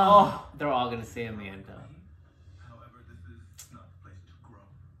 Amanda. Oh. They're all gonna say Amanda. However, this is not the place to grow.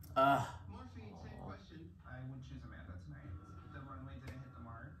 Morphine, same question. I would choose Amanda tonight. The runway didn't hit the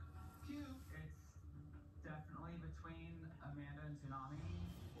mark. Q. It's definitely between Amanda and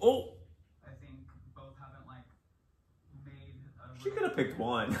Xunami. Oh. I think both haven't like made a She could have picked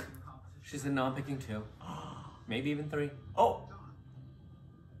one. She said no, I'm picking 2. Maybe even 3. Oh. Dawn.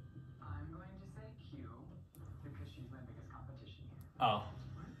 I'm going to say Q because she's my biggest competition here. Oh,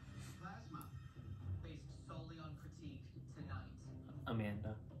 Plasma. Based solely on critique tonight,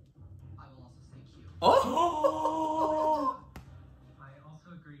 Amanda. I will also say Q. Oh. I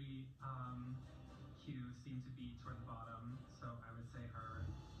also agree. Q seemed to be toward the bottom, so I would say her.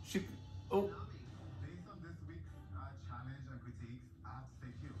 She. Oh. Nami. Based on this week's challenge and critiques, I have to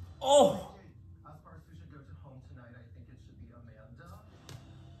say Q. Oh. As far as who should go to home tonight, I think it should be Amanda.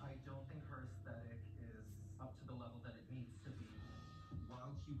 I don't think her aesthetic is up to the level that it needs to be.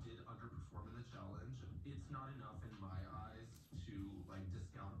 While Q did underperform in the challenge, it's not enough in my eyes to like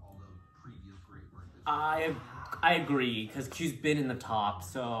discount all the previous great work that I agree because Q's been in the top,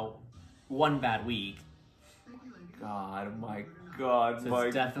 so one bad week. god, my god, So my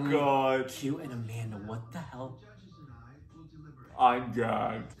it's definitely god. Q and Amanda. What the hell? Judges and I will deliberate. I'm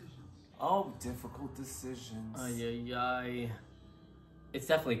gagged. Oh, difficult decisions. Ay, ay, ay. It's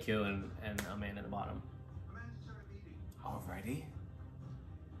definitely Q and Amanda at the bottom. Amanda Tori Meating. Already?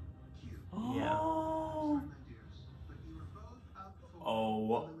 Q. Yeah. Oh, My dears, but you were both up for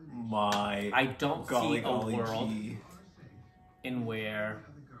oh elimination. my. I don't golly, see a golly world gee. You are safe. in where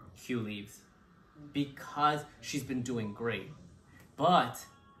The other girls. Q leaves because she's been doing great. But I love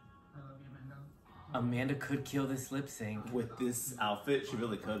you, Amanda. Amanda could kill this lip sync. With this outfit, she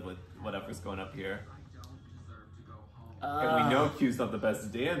really could with whatever's going up here. I don't deserve to go home. And we know Q's not the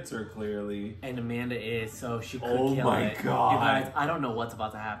best dancer, clearly. And Amanda is, so she could Oh kill my it. God. You guys, I don't know what's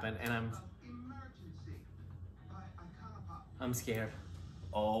about to happen, and Emergency by Iconopop. I'm scared.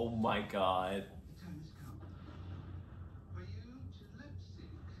 Oh my god. The time has come for you to lip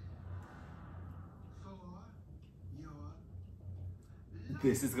sync for your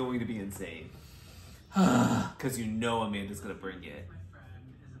This is going to be insane. Because you know Amanda's going to bring it. My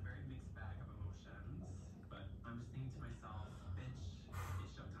friend is a very mixed bag of emotions, but I'm just thinking to myself, bitch,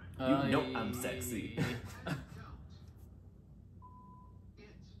 it's showtime. You know I'm sexy. don't. It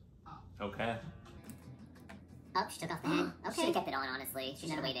up. Okay. Oh, she took off the head. Okay. Should have kept it on, honestly. She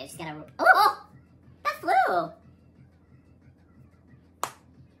should have waited. She's got to. Oh! That flew!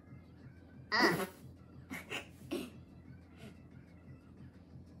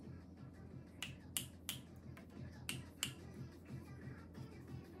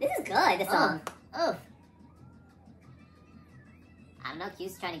 This is good, this song. Oof. I don't know,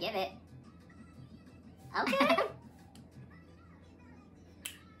 Q's trying to give it. Okay.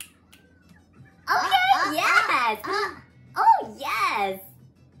 Okay, yes! Oh, yes!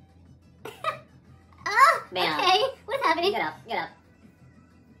 Man. Okay, what's happening? Get up, get up.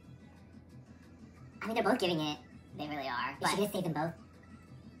 I mean, they're both giving it. They really are. Is she gonna save them both?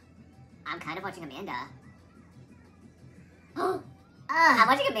 I'm kind of watching Amanda. I'm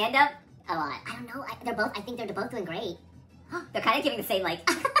watching Amanda a lot. I don't know. I think they're both doing great. They're kind of giving the same, like,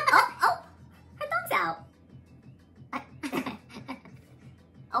 oh, her thumb's out.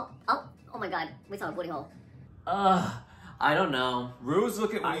 Oh my god. We saw a booty hole. I don't know. Rue's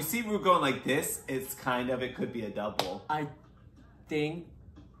looking, when you see Rue going like this, it's kind of, it could be a double. I think.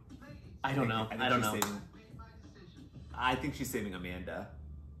 I don't know. I don't know. I think she's saving Amanda.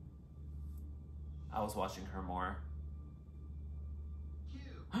 I was watching her more.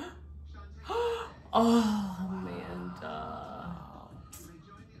 Oh, Amanda.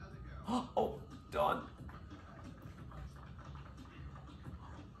 Oh, Dawn.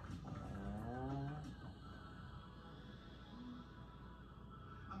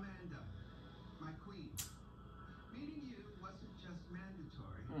 Amanda, my queen. Meeting you wasn't just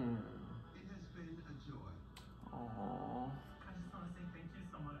mandatory. It has been a joy. Aww. I just want to say thank you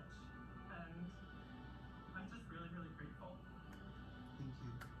so much. And I'm just really, really grateful. Thank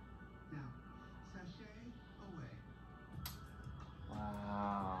you. Now, sashay away.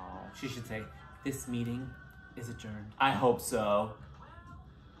 Wow. She should say, this meeting is adjourned. I hope so.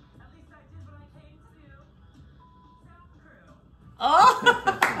 At least I did what I came to do. Sound crew.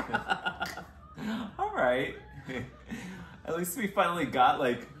 Oh. All right. At least we finally got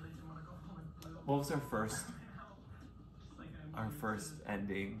like, I really didn't want to go home and blue. what was our first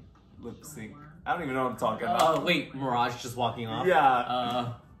ending lip sync? I don't even know what I'm talking about. Oh, wait, Mirage just walking off?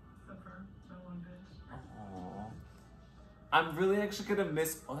 Yeah. Suffer, no one bitch. Aw. I'm really actually gonna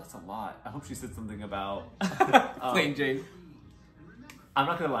miss. Oh, that's a lot. I hope she said something about Plain Jane. I'm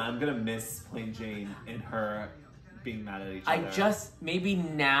not gonna lie. I'm gonna miss Plain Jane and her being mad at each I other. just, maybe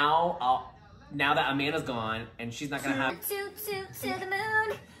now, now that Amanda's gone and she's not gonna have. To the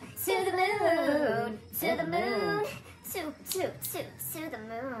moon, to the moon, to the moon, to the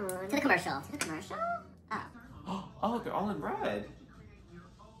moon. To the commercial. To the commercial? Oh. Oh, they're all in red.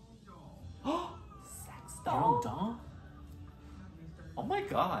 Oh, sex Your own doll. doll? Oh my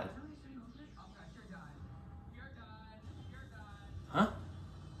god. Huh?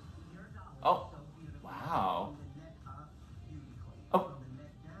 Oh, wow. Oh.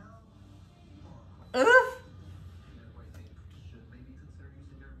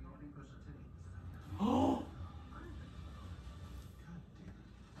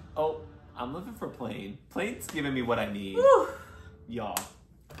 Oh, I'm looking for Plain. Plain's giving me what I need. Y'all.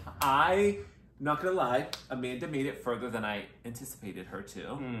 I'm not gonna lie, Amanda made it further than I anticipated her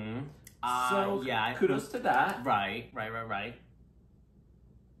to. So, yeah. kudos to that. Right.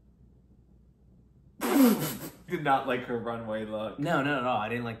 Did not like her runway look. No, I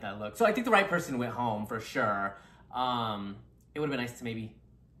didn't like that look. So I think the right person went home for sure. It would have been nice to maybe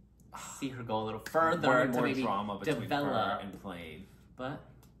see her go a little further More to maybe drama between develop. her and Plane. But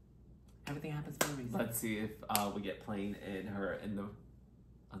everything happens for a reason. Let's see if we get Plane and her in the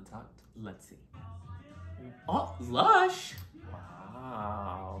Untucked. Let's see. Oh, Lush!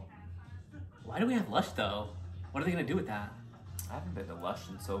 Wow. Why do we have Lush though? What are they gonna do with that? I haven't been to Lush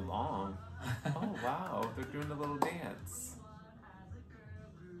in so long. Oh wow, they're doing a little dance.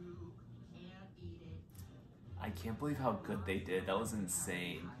 I can't believe how good they did. That was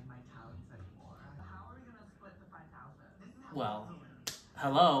insane. Well,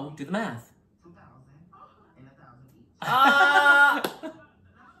 hello, do the math. 2,000 and 1,000 each.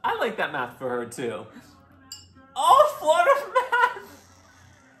 I like that math for her too. Oh, Florida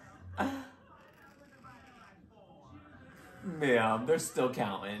math! Ma'am, they're still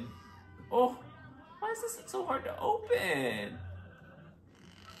counting. Oh, why is this so hard to open?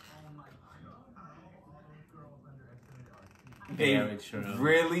 They Very true.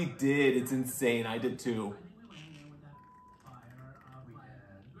 really did. It's insane. I did too.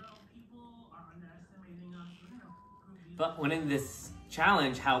 But winning this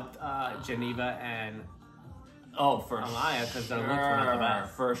challenge helped Geneva and Oh, for Mhi'ya, 'cause their sure. looks were not the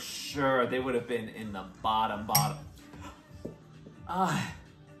best. For sure. They would have been in the bottom.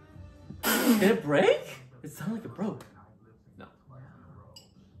 Did it break? It sounded like it broke. No.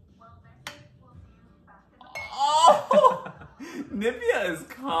 Oh! Nymphia is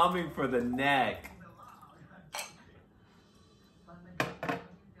coming for the neck.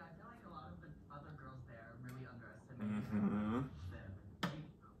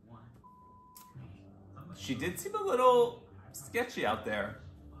 She did seem a little sketchy out there.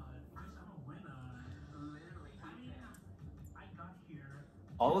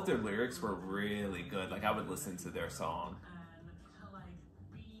 All of their lyrics were really good. Like, I would listen to their song.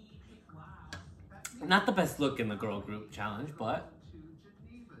 Not the best look in the girl group challenge, but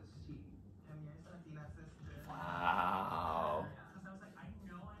wow. Because I was like, I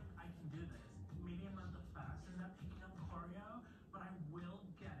know I can do this. Maybe I'm not the fastest at picking up choreo, but I will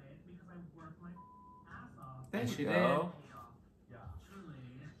get it because I work my ass off. There she you did. go. Yeah, truly.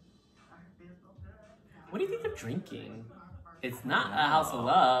 what do you think they're drinking? It's not a house of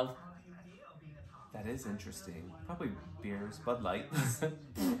love. That is interesting. Probably beers, Bud Light. This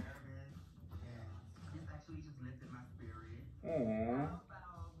actually just lifted my spirit.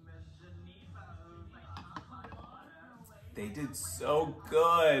 They did so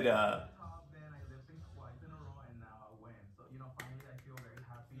good. I lip synced twice in a row and now I win. So, finally I feel very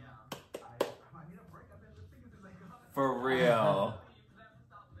happy. I need a break. I've been lip syncing since I got it. For real.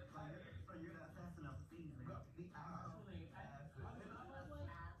 So you're not fast enough to see me.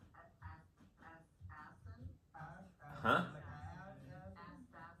 Huh?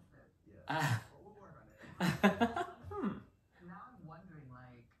 Now I'm wondering,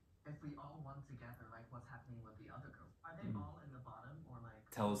 if we all won together, what's happening with the other girls? Are they all in the bottom, or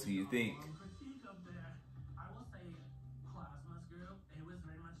Tell us who you think. Critique up there. I will say Plasma's group, it was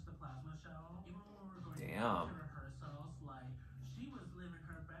very much the Plasma show. Even when we were going Damn. to rehearsals, she was living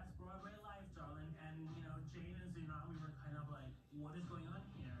her best Broadway life, darling. And, Jane and Xunami were kind of like, what is going on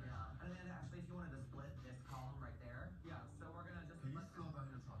here? Yeah. And then actually, if you wanted to split this column right there, yeah. So we're gonna just. Can you slow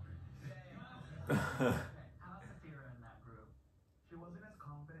down your talking? Okay. How about Sapphira in that group? She wasn't as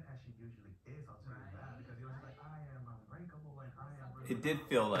confident as she usually is, I'll tell you that. Because was like, I am unbreakable and I am. It did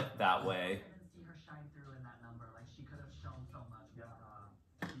feel like that way. I didn't see her shine through in that number. She could have shown so much. Yeah.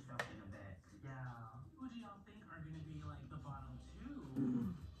 She's something a bit. Yeah. Who do y'all think are going to be the bottom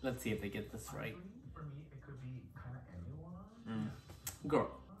two? Let's see if they get this right. For me, it could be kind of anyone. Girl.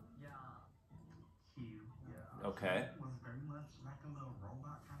 Yeah. Cute. Yeah. Okay. Was very much like a little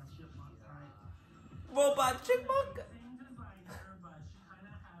robot kind of chipmunk type. Robot chipmunk. Same designer, but she kind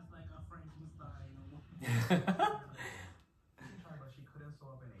of has a Frankenstein. But she couldn't sew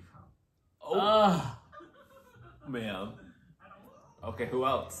up in a cup. Oh, ma'am. Okay, who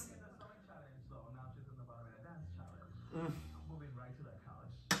else? In the sewing challenge, though, now she's in the bottom in a dance challenge. Moving right to that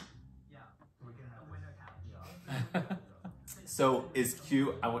couch. Yeah. So we can have The winner couch. Yeah. So is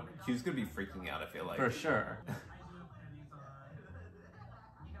Q? Q's gonna be freaking out. I feel like. For sure. I do have panties on.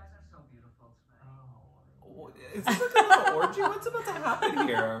 You guys are so beautiful tonight. Oh. Is this like a little orgy? What's about to happen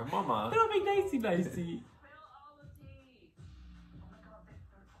here, Mama? It'll be nicey nicey. Spill all the tea. Oh my god,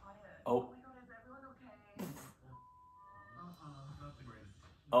 they're quiet. Oh. Oh my god, is everyone okay? Not the greatest.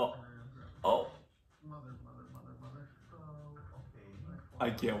 Oh. Oh. Mother. So, okay. I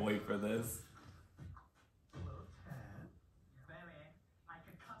can't wait for this. A little tan. Baby, I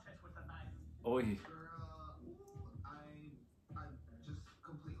could cut it with a knife. Oy. I just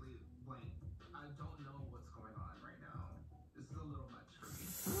completely blank. I don't know what's going on right now. This is a little much for me.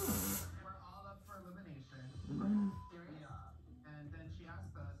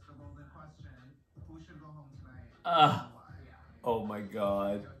 Oh my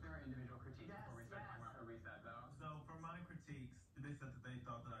god. There are individual critiques before we start talking about what we said, though. So for my critiques, they said that they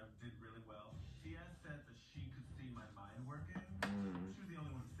thought that I did really well. Tia said that she could see my mind working. She was the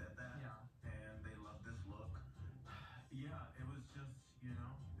only one who said that. Yeah. And they loved this look. Yeah, it was just, you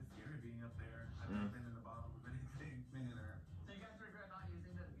know, it's scary being up there. I've never been in the bottom of anything. Me neither. So you guys regret not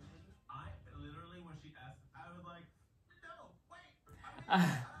using the immunity? I literally, when she asked, I was like, no, wait.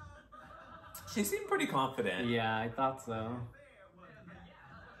 She seemed pretty confident. Yeah, I thought so.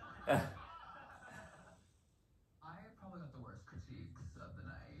 I probably got the worst critiques of the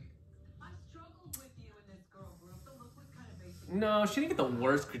night. I struggled with you in this girl group. The look was kind of basic. No, she didn't get the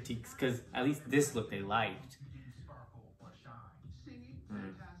worst critiques because at least this look they liked. You didn't sparkle or shine. Singing,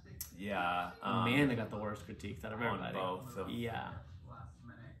 fantastic. Yeah. Amanda got the worst critiques out of everybody. both of- Yeah. Last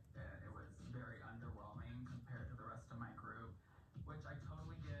minute, it was very underwhelming compared to the rest of my group, which I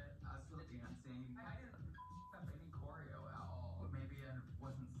totally get. As for the dancing, I didn't have any choreo at all. Maybe I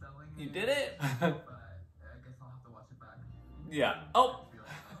wasn't selling You did it? but I guess I'll have to watch it back. Yeah. Oh.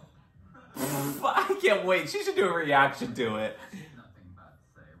 I can't wait. She should do a reaction to it. Nothing bad to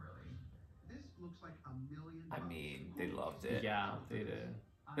say, really. This looks like $1 million. I mean, they loved it. Yeah, they did.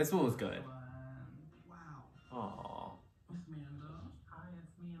 This one was good. Wow. Aww. Miss Amanda. Hi,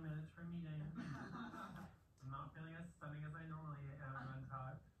 it's me, Amanda Tori Meating. I'm not feeling as stunning as I normally am on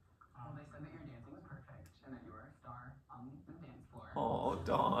Untucked. Well, they said that your dancing was perfect and that you were a star on the dance floor. Oh,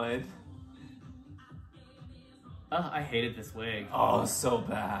 Dawn. I hated this wig. Oh, so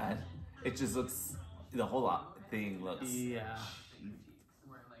bad. It just looks, the whole thing looks. Yeah.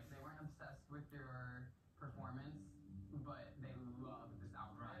 Where like they weren't obsessed with your performance, but they loved this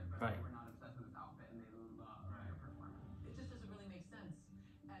outfit. Right. They were not obsessed with this outfit, and they loved your performance. It just doesn't really make sense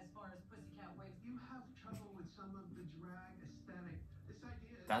as far as Pussycat wigs. You have trouble with some of the drag aesthetic. This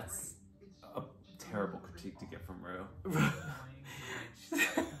idea is That's great. It's a just terrible little bit critique to off. get from Rue.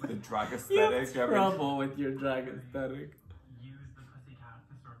 You The drag have aesthetic. trouble with your drag aesthetic. Use the Pussycat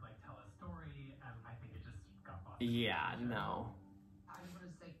to sort of like tell a story, and I think it just got lost. Yeah, no. I just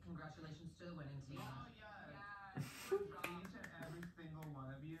wanted to say congratulations to the winning team. Oh, yes. Each and every single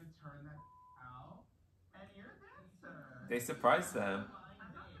one of you turned that out, and you're a dancer. They surprised them.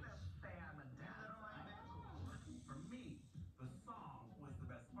 I'm not gonna fan a dancer. For me, the song was the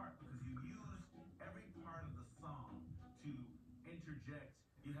best part because you used every part of the song to interject.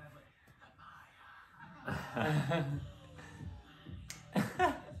 You had like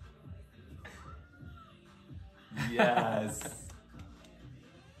Yes.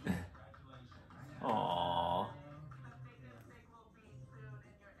 Aww.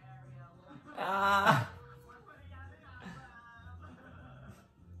 Ah.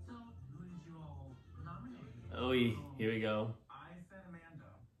 So, who did you all nominate? Oh, here we go. I said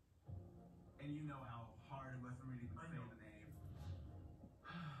Amanda, and you know how hard it was for me to even say the name.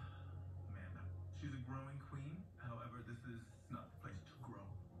 Amanda. She's a growing queen. However, this is not the place to grow.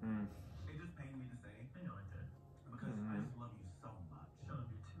 It just pained me to say I know it did. because I just love you so much, I love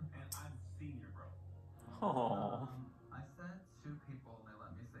you too. and I've seen your growth. Aww. I said two people, and they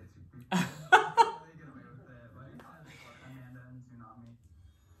let me say two people. They get away with it, but Amanda and Xunami.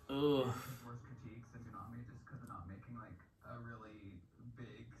 Ugh. Worst critiques of Xunami just because they're not making like a really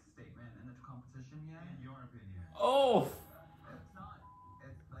big statement in the competition yet. In your opinion. Oh. It's not.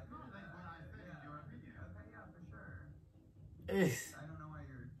 It's like No, like what I said, in your opinion. Okay, yeah, for sure. Ugh. I don't know why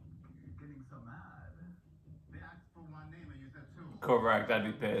you're getting so mad. They asked for one name and you said two. Correct, I'd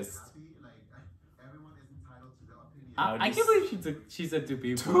be pissed. Happy, like everyone is entitled to their opinion. I can't believe she said two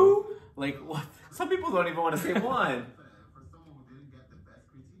people. Two? Like, what? Some people don't even want to say one. For someone who didn't get the best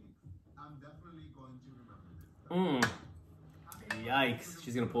critique, I'm definitely going to remember this. Yikes.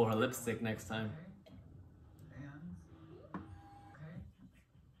 She's gonna pull her lipstick next time.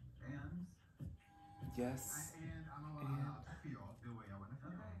 And Yes. And I'm allowed to feel the way I want to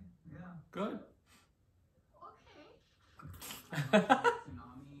feel. yeah. Good.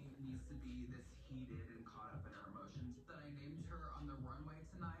 Xunami needs to be this heated and caught up in her emotions that I named her on the runway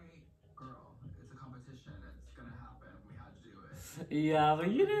tonight. Girl, it's a competition. It's gonna happen. We had to do it. Yeah,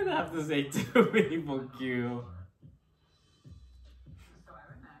 but you didn't have to say two people, Q. So I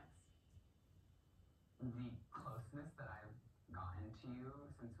would next. The closeness that I've gotten to you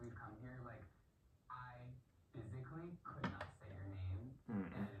since we've come here, like I physically could not say your name and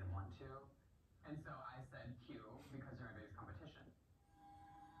I didn't want to. And so I said Q because you're my biggest competition.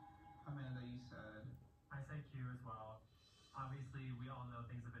 Amanda, you said. I said Q as well. Obviously, we all know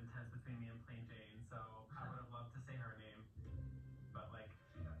things have been tense between me and Plain Jane, so I would have loved to say her name. But, like,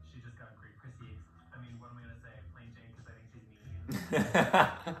 she just got great critiques. I mean, what am I going to say? Plain Jane because I think she's mean.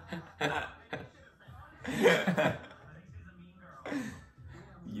 I think she's a mean girl.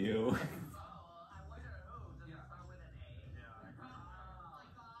 You. I wonder who. Does it start with an A? Yeah. Oh my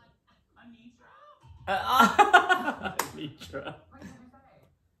god. Anitra? Mitra. What did you say?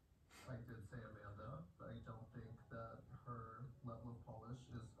 I did say Amanda, but I don't think that her level of polish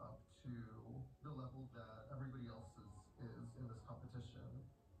is up to the level that everybody else is in this competition.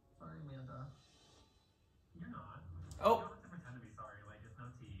 Sorry, Amanda. You're not. Oh. You don't have to pretend to be sorry. Like, it's no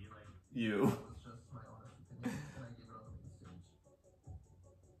tea. Like, You. That was just my honest opinion, and I gave it on the main stage.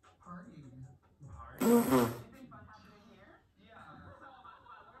 Party. hard. Anything fun happening here? Yeah. So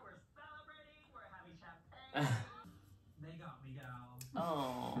we're celebrating. We're having champagne. They got me, gal.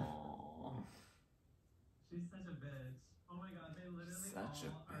 Oh. She's such a bitch. Oh my god, they literally Such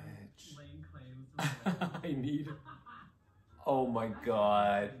a all bitch. are laying claims to the I need. Oh my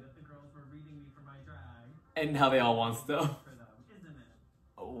god. that the girls were reading me for my drag. And now they all want stuff. For them, isn't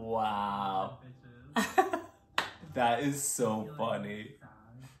it? Wow. Bitches. That is I so feel like funny. sad.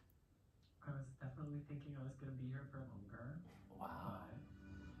 I was definitely thinking I was gonna be here for longer. Wow.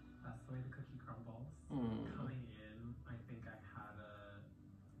 But that's the way the cookie crumbles. Hmm. Coming in, I think I had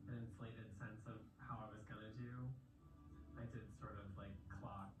an inflated sense of how I was gonna do. I did sort of like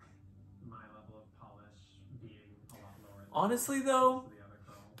clock my level of polish being a lot lower than Honestly, though, the other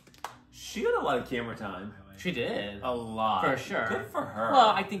girls. she got a lot of camera time. I, like, She did. A lot. For sure. Good for her.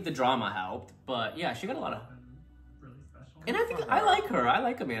 Well, I think the drama helped, but yeah, she got a lot of. been really special. And I think For I her. like her. I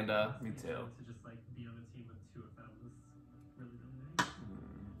like Amanda. Me too. To just like be on a team with two of them was really, really nice.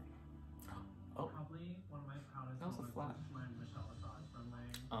 Oh. Probably one of my proudest That was a moments flat. was when Michelle Lassage runway.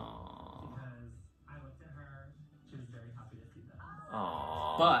 Aww. Because I looked at her, she was very happy to see that.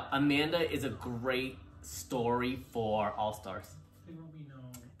 Aww. But Amanda is a great story for All Stars They will be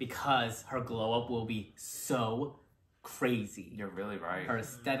known. because her glow up will be so crazy. You're really right. Her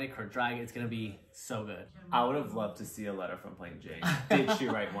aesthetic, her drag, it's gonna be so good. I would have loved to see a letter from Plain Jane. Did she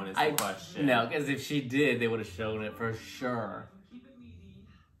write one is the question. No, because if she did, they would have shown it for sure. Keep it meaty.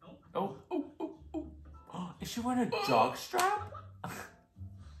 Oh, oh, oh, oh. Is she wearing a jog strap?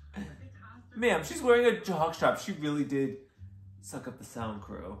 Ma'am, she's wearing a jog strap. She really did suck up the sound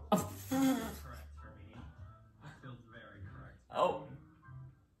crew. Correct for me. Feels very correct. Oh.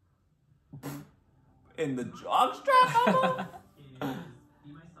 In the jog strap, Mama? Is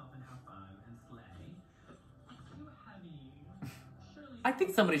be myself and have fun and slay. Too heavy. Surely I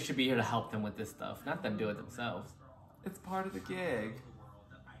think somebody should be here to help them with this stuff, not them do it themselves. It's part of the gig. The world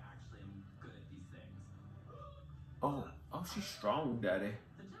that I actually am good at these things. Oh, she's strong, Daddy.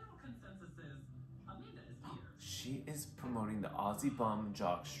 The general consensus is Amanda is here. She is promoting the Aussie Bum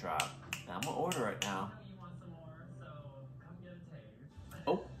jog strap. I'm gonna order it now. I know you want some more, so come get a taste.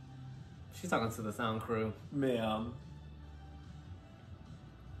 Oh, she's talking to the sound crew. Ma'am.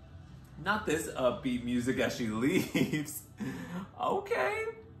 Not this upbeat music as she leaves. Okay.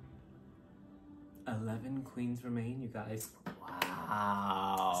 11 queens remain, you guys.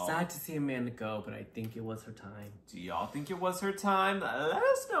 Wow. Sad to see Amanda go, but I think it was her time. Do y'all think it was her time? Let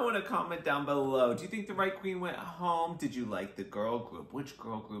us know in a comment down below. Do you think the right queen went home? Did you like the girl group? Which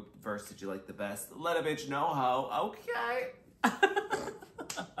girl group verse did you like the best? Let a bitch know how. Okay.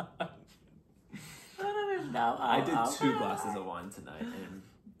 I did 2 glasses of wine tonight.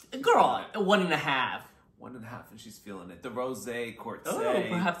 And Girl, 1.5. 1.5 and she's feeling it. The rosé quartz. Oh,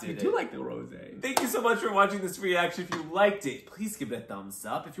 perhaps you do like the rosé. Thank you so much for watching this reaction. If you liked it, please give it a thumbs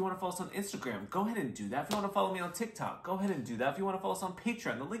up. If you want to follow us on Instagram, go ahead and do that. If you want to follow me on TikTok, go ahead and do that. If you want to follow us on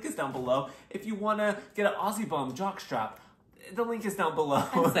Patreon, the link is down below. If you want to get an Aussie Bum jockstrap, the link is down below.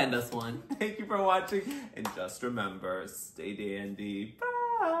 And send us one. Thank you for watching, and just remember, stay dandy.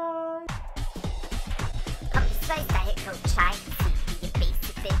 Bye! Pumpkin spice diet coke chai. Be a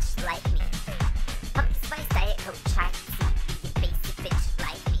basic bitch like me. Pumpkin spice diet coke chai.